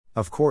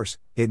Of course,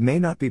 it may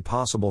not be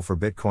possible for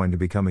Bitcoin to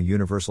become a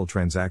universal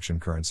transaction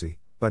currency,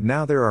 but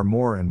now there are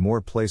more and more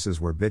places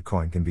where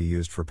Bitcoin can be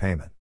used for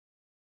payment.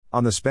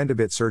 On the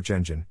Spendabit search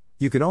engine,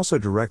 you can also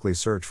directly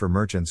search for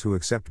merchants who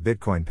accept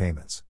Bitcoin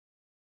payments.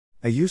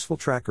 A useful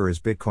tracker is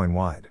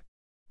Bitcoin-wide.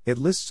 It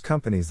lists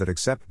companies that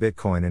accept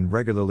Bitcoin and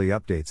regularly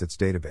updates its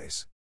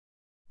database.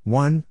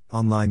 1.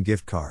 Online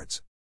gift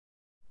cards.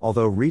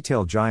 Although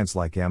retail giants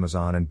like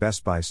Amazon and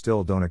Best Buy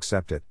still don't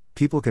accept it,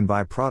 people can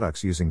buy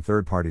products using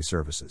third-party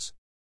services.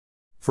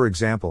 For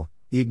example,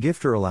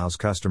 eGifter allows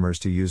customers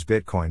to use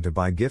Bitcoin to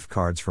buy gift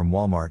cards from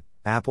Walmart,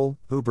 Apple,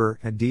 Uber,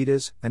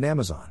 Adidas, and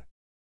Amazon.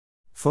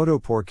 Photo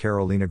por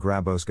Carolina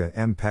Grabowska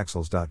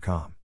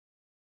mpexels.com.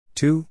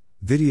 2.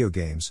 Video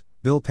games,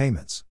 bill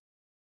payments.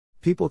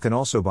 People can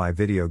also buy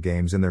video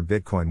games in their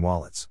Bitcoin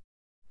wallets.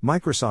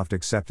 Microsoft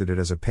accepted it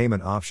as a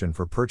payment option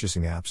for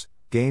purchasing apps,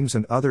 games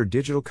and other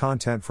digital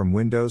content from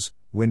Windows,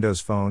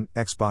 Windows Phone,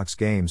 Xbox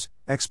Games,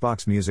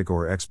 Xbox Music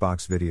or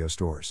Xbox Video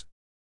stores.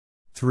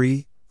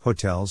 3.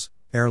 Hotels,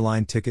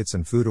 airline tickets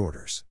and food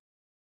orders.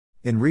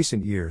 In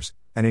recent years,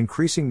 an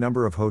increasing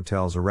number of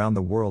hotels around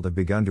the world have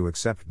begun to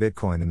accept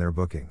Bitcoin in their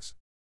bookings.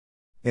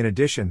 In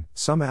addition,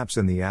 some apps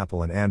in the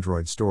Apple and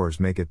Android stores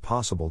make it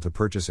possible to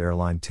purchase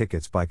airline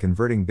tickets by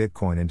converting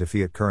Bitcoin into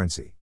fiat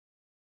currency.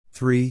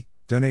 3.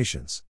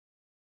 Donations.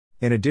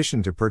 In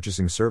addition to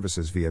purchasing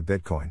services via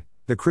Bitcoin,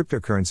 the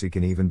cryptocurrency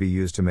can even be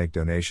used to make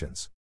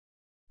donations.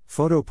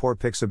 Photo por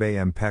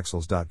pixabay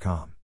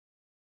mpexels.com.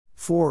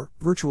 4.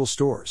 Virtual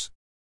stores.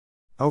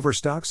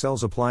 Overstock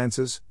sells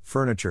appliances,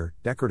 furniture,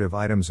 decorative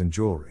items and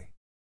jewelry.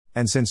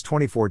 And since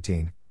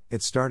 2014,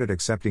 it started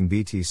accepting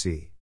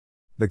BTC.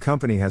 The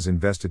company has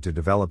invested to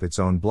develop its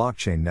own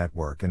blockchain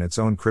network and its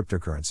own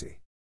cryptocurrency.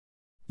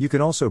 You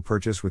can also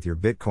purchase with your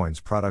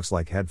Bitcoins products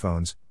like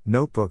headphones,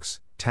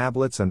 notebooks,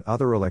 tablets and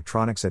other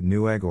electronics at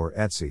Newegg or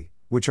Etsy,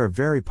 which are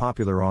very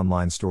popular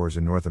online stores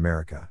in North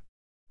America.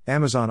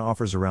 Amazon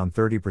offers around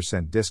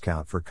 30%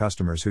 discount for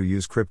customers who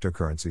use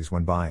cryptocurrencies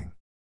when buying.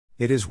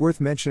 It is worth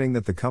mentioning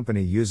that the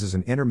company uses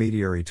an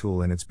intermediary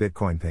tool in its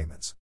Bitcoin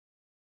payments.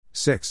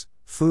 6.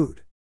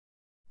 Food.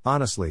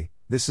 Honestly,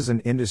 this is an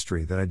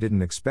industry that I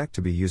didn't expect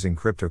to be using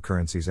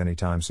cryptocurrencies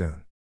anytime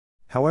soon.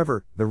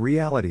 However, the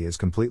reality is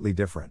completely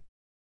different.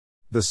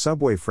 The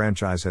Subway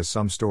franchise has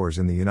some stores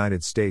in the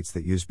United States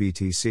that use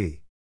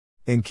BTC.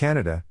 In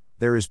Canada,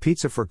 there is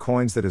Pizza for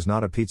Coins that is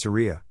not a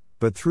pizzeria,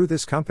 but through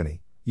this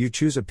company, you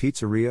choose a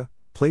pizzeria,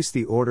 place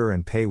the order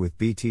and pay with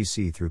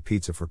BTC through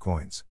Pizza for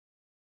Coins.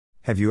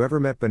 Have you ever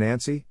met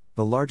Binance,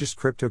 the largest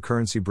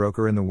cryptocurrency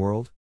broker in the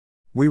world?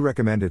 We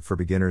recommend it for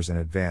beginners and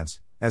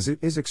advanced, as it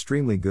is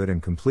extremely good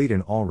and complete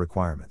in all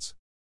requirements.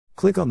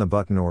 Click on the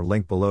button or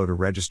link below to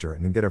register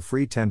and get a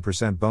free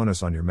 10%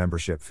 bonus on your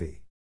membership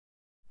fee.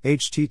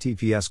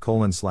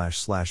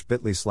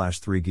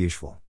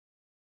 https://bit.ly/3gishful.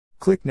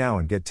 Click now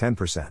and get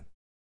 10%.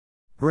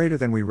 Greater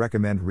than. We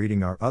recommend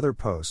reading our other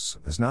posts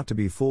as not to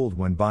be fooled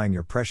when buying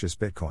your precious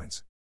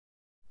Bitcoins.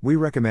 We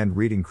recommend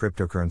reading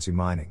Cryptocurrency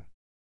Mining.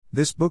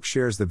 This book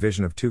shares the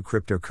vision of two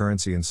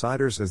cryptocurrency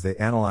insiders as they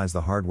analyze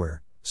the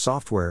hardware,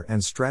 software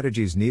and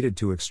strategies needed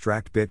to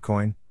extract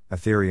Bitcoin,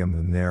 Ethereum,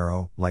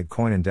 Monero,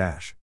 Litecoin and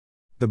Dash.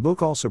 The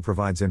book also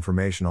provides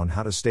information on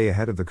how to stay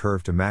ahead of the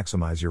curve to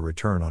maximize your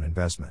return on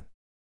investment.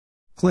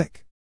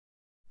 Click.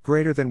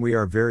 Greater than. We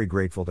are very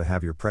grateful to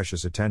have your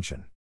precious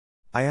attention.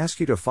 I ask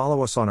you to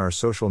follow us on our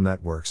social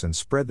networks and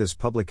spread this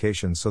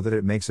publication so that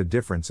it makes a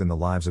difference in the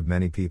lives of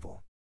many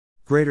people.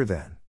 Greater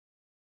than.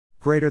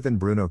 Greater than.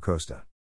 Bruno Costa.